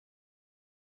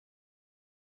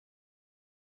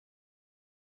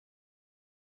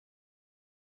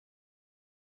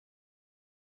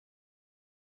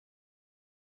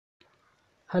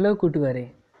Hello കൂട്ടുകാരെ,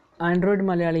 Android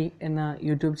Malayali എന്ന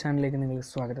YouTube ചാനലിലേക്ക് നിങ്ങൾക്ക്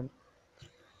സ്വാഗതം.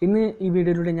 ഇന്ന് ഈ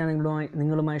വീഡിയോയിലൂടെ ഞാൻ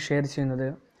നിങ്ങളുമായി ഷെയർ ചെയ്യുന്നത്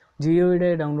ജിയോയുടെ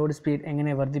ഡൗൺലോഡ് സ്പീഡ്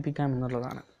എങ്ങനെ വർദ്ധിപ്പിക്കാം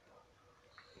എന്നുള്ളതാണ്.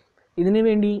 ഇതിനു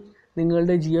വേണ്ടി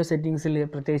നിങ്ങളുടെ ജിയോ സെറ്റിങ്സിൽ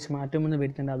പ്രത്യേകിച്ച് മാറ്റമൊന്നും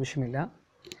വരുത്തേണ്ട ആവശ്യമില്ല.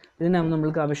 ഇതിനാണ്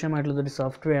നമ്മൾക്ക് ആവശ്യമായിട്ടുള്ളതൊരു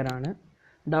സോഫ്റ്റ്വെയറാണ്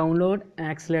ഡൗൺലോഡ്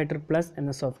ആക്സിലേറ്റർ പ്ലസ്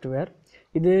എന്ന സോഫ്റ്റ്വെയർ.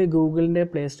 ഇത് ഗൂഗിളിൻ്റെ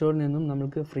പ്ലേ സ്റ്റോറിൽ നിന്നും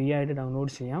നമുക്ക് ഫ്രീ ആയിട്ട്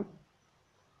ഡൗൺലോഡ് ചെയ്യാം.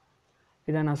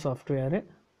 ഇതാണ് ആ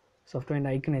സോഫ്റ്റ്വെയറിൻ്റെ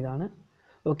ഐക്കൺ ഇതാണ്.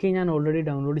 ഓക്കെ, ഞാൻ ഓൾറെഡി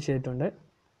ഡൗൺലോഡ് ചെയ്തിട്ടുണ്ട്.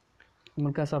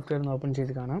 നമുക്ക് ആ സോഫ്റ്റ്വെയർ ഒന്ന് ഓപ്പൺ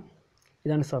ചെയ്ത് കാണാം.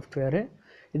 ഇതാണ് സോഫ്റ്റ്വെയർ.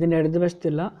 ഇതിൻ്റെ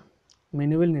ഇടതുവശത്തുള്ള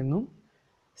മെനുവിൽ നിന്നും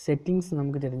സെറ്റിങ്സ്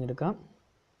നമുക്ക് തിരഞ്ഞെടുക്കാം.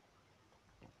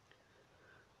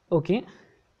 Okay,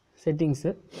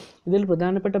 settings. ഇതിൽ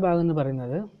പ്രധാനപ്പെട്ട ഭാഗം എന്ന്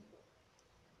പറയുന്നത്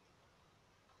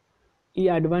ഈ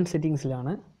അഡ്വാൻസ്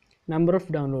സെറ്റിങ്സിലാണ്. നമ്പർ ഓഫ്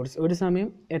ഡൗൺലോഡ്സ്, ഒരു സമയം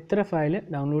എത്ര ഫയൽ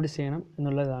ഡൗൺലോഡ് ചെയ്യണം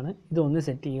എന്നുള്ളതാണ്. ഇതൊന്ന്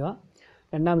സെറ്റ് ചെയ്യുക.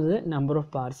 രണ്ടാമത് നമ്പർ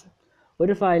ഓഫ് പാർട്സ്,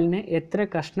 ഒരു ഫയലിനെ എത്ര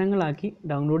കഷ്ണങ്ങളാക്കി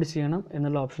ഡൗൺലോഡ് ചെയ്യണം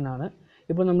എന്നുള്ള ഓപ്ഷനാണ്.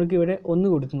 ഇപ്പോൾ നമുക്കിവിടെ ഒന്ന്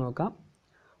കൊടുത്ത് നോക്കാം.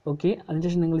 ഓക്കെ,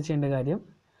 അതിനുശേഷം നിങ്ങൾ ചെയ്യേണ്ട കാര്യം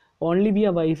ഓൺലി വിയ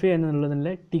വൈഫൈ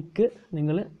എന്നുള്ളതിൻ്റെ ടിക്ക്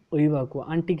നിങ്ങൾ ഒഴിവാക്കുക,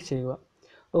 അൺടിക്ക് ചെയ്യുക.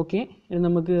 ഓക്കെ, ഇനി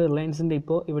നമുക്ക് റിലയൻസിൻ്റെ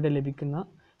ഇപ്പോൾ ഇവിടെ ലഭിക്കുന്ന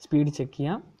സ്പീഡ് ചെക്ക്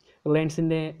ചെയ്യാം.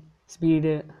 റിലയൻസിൻ്റെ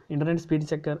speed internet speed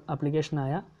checker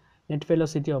ആപ്ലിക്കേഷനായ net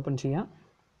velocity open ചെയ്യാം.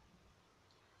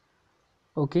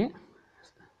 Okay,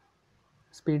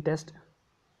 speed test,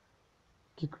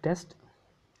 quick test,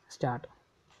 start.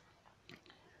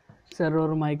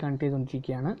 സെർവറുമായി connect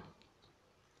ചെയ്തുകൊണ്ടിരിക്കുകയാണ്.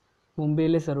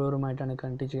 മുംബൈയിലെ സെർവറുമായിട്ടാണ്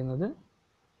കണക്ട് ചെയ്യുന്നത്.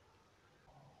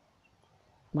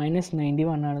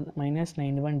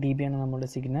 -91 dB ആണ് നമ്മുടെ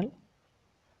സിഗ്നൽ.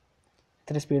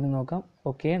 എത്ര സ്പീഡ് നോക്കാം.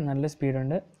 ഓക്കെ, നല്ല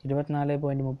സ്പീഡുണ്ട്.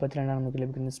 24.32 നമുക്ക്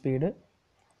ലഭിക്കുന്ന സ്പീഡ്.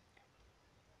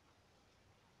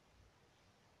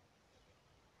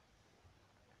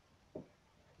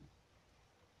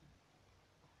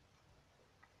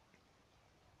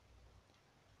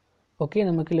 ഓക്കെ,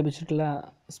 നമുക്ക് ലഭിച്ചിട്ടുള്ള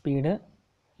സ്പീഡ്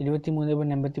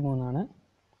 23.83 ആണ്.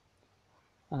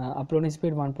 Uploading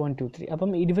speed 1.23. അപ്പം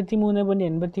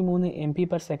 23.83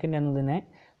 MB/s എന്നതിനെ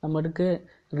നമുക്ക്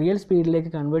റിയൽ സ്പീഡിലേക്ക്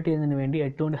കൺവേർട്ട് ചെയ്യുന്നതിന് വേണ്ടി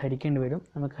 8 കൊണ്ട് ഹരിക്കേണ്ടി വരും.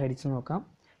 നമുക്ക് ഹരിച്ച് നോക്കാം.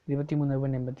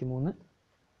 23.83.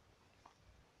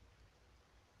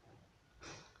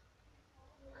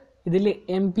 ഇതിൽ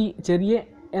ചെറിയ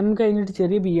എം കഴിഞ്ഞിട്ട്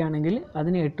ചെറിയ ബി ആണെങ്കിൽ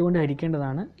അതിനെ 8 കൊണ്ട്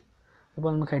ഹരിക്കേണ്ടതാണ്. അപ്പോൾ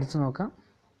നമുക്ക് ഹരിച്ച് നോക്കാം.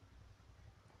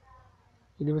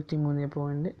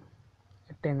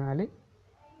 23.84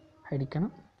 ഹരിക്കണം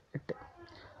 8,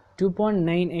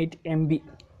 2.98 MB.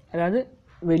 അതായത്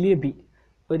വലിയ ബി,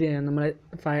 ഒരു നമ്മളെ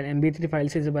MP3 ഫയൽ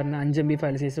സൈസ് പറഞ്ഞ 5 MB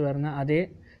ഫയൽ സൈസ് പറഞ്ഞ അതേ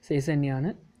സൈസ് തന്നെയാണ്.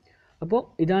 അപ്പോൾ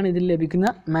ഇതാണ് ഇതിൽ ലഭിക്കുന്ന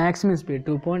മാക്സിമം സ്പീഡ്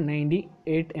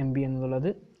 2.98 MB എന്നുള്ളത്.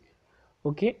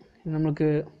 ഓക്കെ, നമുക്ക്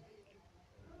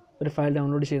ഒരു ഫയൽ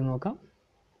ഡൗൺലോഡ് ചെയ്ത് നോക്കാം.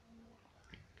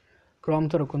 ക്രോം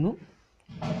തുറക്കുന്നു.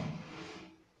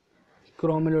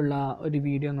 ക്രോമിലുള്ള ഒരു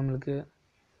വീഡിയോ നമ്മൾക്ക്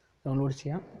ഡൗൺലോഡ്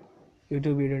ചെയ്യാം.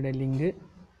 യൂട്യൂബ് വീഡിയോയുടെ ലിങ്ക്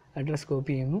അഡ്രസ്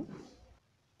കോപ്പി ചെയ്യുന്നു.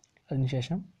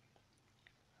 അതിനുശേഷം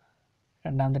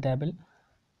രണ്ടാമത്തെ ടാബിൽ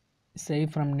സേവ്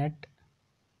ഫ്രം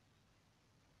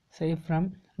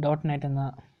 .net എന്ന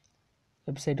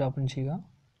വെബ്സൈറ്റ് ഓപ്പൺ ചെയ്യുക.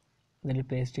 അതിൽ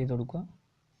പേസ്റ്റ് ചെയ്ത് കൊടുക്കുക.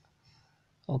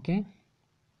 Okay,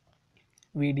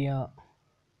 video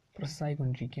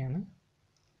പ്രോസസ്സായിക്കൊണ്ടിരിക്കുകയാണ്.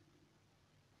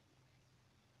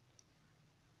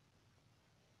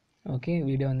 ഓക്കെ,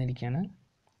 വീഡിയോ വന്നിരിക്കുകയാണ്.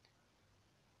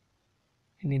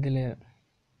 ഇനി ഇതിൽ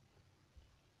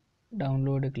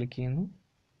ഡൗൺലോഡ് ക്ലിക്ക് ചെയ്യുന്നു.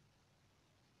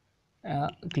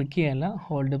 ക്ലിക്ക് ചെയ്യല്ല,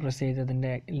 ഹോൾഡ് പ്രസ് ചെയ്ത്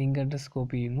അതിൻ്റെ ലിങ്ക് അഡ്രസ്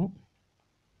കോപ്പി ചെയ്യുന്നു.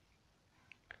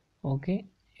 ഓക്കെ,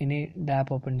 ഇനി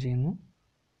ഡാപ്പ് ഓപ്പൺ ചെയ്യുന്നു.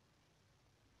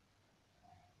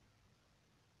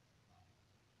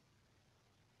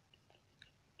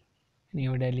 ഇനി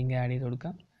ഇവിടെ ലിങ്ക് ആഡ് ചെയ്ത്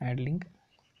കൊടുക്കാം. ആഡ് ലിങ്ക്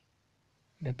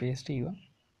ഇവിടെ പേസ്റ്റ് ചെയ്യുക.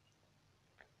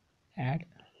 ആഡ്.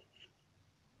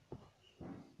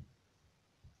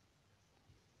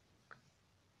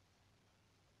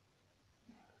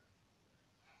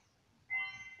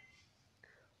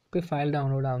 ഇപ്പോൾ ഫയൽ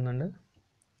ഡൗൺലോഡ് ആവുന്നുണ്ട്.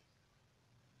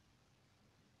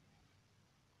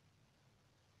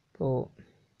 ഇപ്പോൾ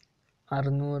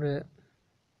 600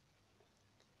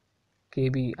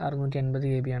 KB 680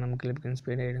 KB ആണ് നമുക്ക് ലഭിക്കുന്ന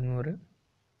സ്പീഡ്. 800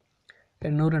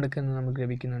 അടുക്കുന്ന നമുക്ക്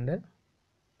ലഭിക്കുന്നുണ്ട്.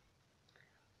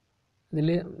 ഇതിൽ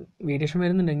വേരിയേഷൻ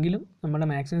വരുന്നുണ്ടെങ്കിലും നമ്മുടെ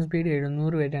മാക്സിമം സ്പീഡ്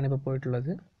 700 വരെയാണ് ഇപ്പോൾ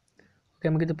പോയിട്ടുള്ളത്. ഓക്കെ,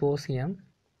 നമുക്കിത് പോസ് ചെയ്യാം.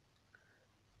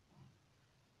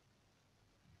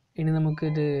 ഇനി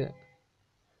നമുക്കിത്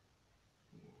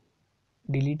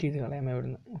ഡിലീറ്റ് ചെയ്ത് കളയാം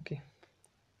ഇവിടുന്ന്. Okay,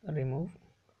 remove.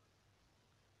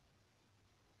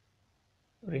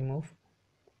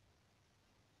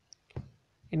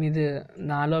 ഇനി ഇത്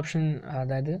 4 ഓപ്ഷൻ,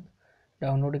 അതായത്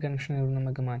ഡൗൺലോഡ് കണക്ഷൻ ഇവിടെ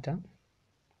നമുക്ക് മാറ്റാം.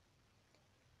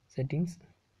 സെറ്റിങ്സ്,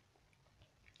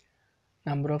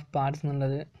 നമ്പർ ഓഫ് പാർട്സ്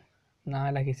എന്നുള്ളത്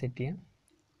 4 സെറ്റ് ചെയ്യാം.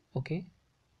 ഓക്കെ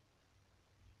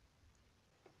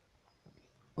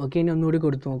ഇനി ഒന്നുകൂടി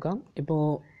കൊടുത്തു നോക്കാം. ഇപ്പോൾ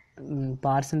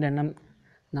പാർട്സിൻ്റെ എണ്ണം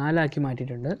 4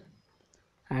 മാറ്റിയിട്ടുണ്ട്.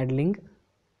 ആഡ് ലിങ്ക്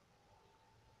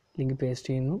പേസ്റ്റ്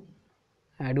ചെയ്യുന്നു,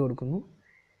 ആഡ് കൊടുക്കുന്നു.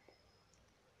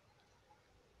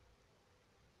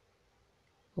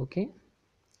 ഓക്കെ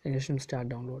ശേഷം സ്റ്റാർട്ട്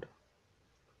ഡൗൺലോഡ്.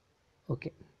 ഓക്കെ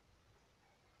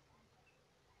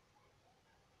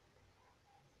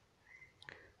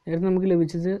നേരത്തെ നമുക്ക്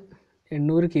ലഭിച്ചത്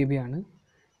 800 KB ആണ്.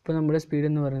 ഇപ്പോൾ നമ്മുടെ സ്പീഡ്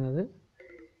എന്ന് പറയുന്നത്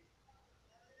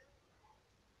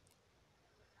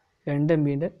 2 MB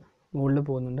മുകളിൽ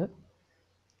പോകുന്നുണ്ട്.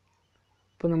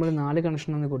 ഇപ്പോൾ നമ്മൾ 4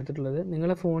 കണക്ഷനാണ് കൊടുത്തിട്ടുള്ളത്.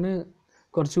 നിങ്ങളുടെ ഫോണ്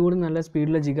കുറച്ചുകൂടി നല്ല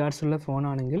സ്പീഡിലുള്ള ജിഗാർട്സ് ഉള്ള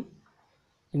ഫോണാണെങ്കിൽ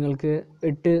നിങ്ങൾക്ക്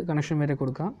 8 കണക്ഷൻ വരെ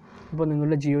കൊടുക്കാം. അപ്പോൾ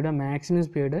നിങ്ങളുടെ ജിയോയുടെ മാക്സിമം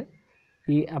സ്പീഡ്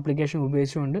ഈ ആപ്ലിക്കേഷൻ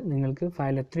ഉപയോഗിച്ചുകൊണ്ട് നിങ്ങൾക്ക്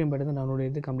ഫയൽ എത്രയും പെട്ടെന്ന് ഡൗൺലോഡ്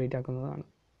ചെയ്ത് കംപ്ലീറ്റ് ആക്കുന്നതാണ്.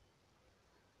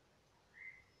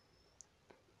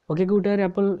 ഓക്കെ കൂട്ടുകാരെ,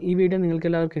 അപ്പോൾ ഈ വീഡിയോ നിങ്ങൾക്ക്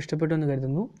എല്ലാവർക്കും ഇഷ്ടപ്പെട്ടു എന്ന്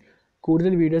കരുതുന്നു.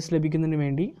 കൂടുതൽ വീഡിയോസ് ലഭിക്കുന്നതിന്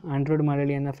വേണ്ടി ആൻഡ്രോയിഡ്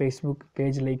മലയാളി എന്ന ഫേസ്ബുക്ക്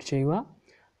പേജ് ലൈക്ക് ചെയ്യുക.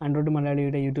 ആൻഡ്രോയിഡ്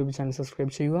മലയാളിയുടെ യൂട്യൂബ് ചാനൽ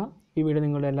സബ്സ്ക്രൈബ് ചെയ്യുക. ഈ വീഡിയോ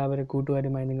നിങ്ങളുടെ എല്ലാവരും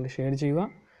കൂട്ടുകാരുമായി നിങ്ങൾ ഷെയർ ചെയ്യുക.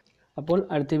 അപ്പോൾ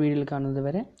അടുത്ത വീഡിയോയിൽ കാണുന്നത്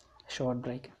വരെ ഷോർട്ട്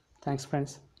ബ്രേക്ക്. Thanks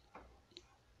friends.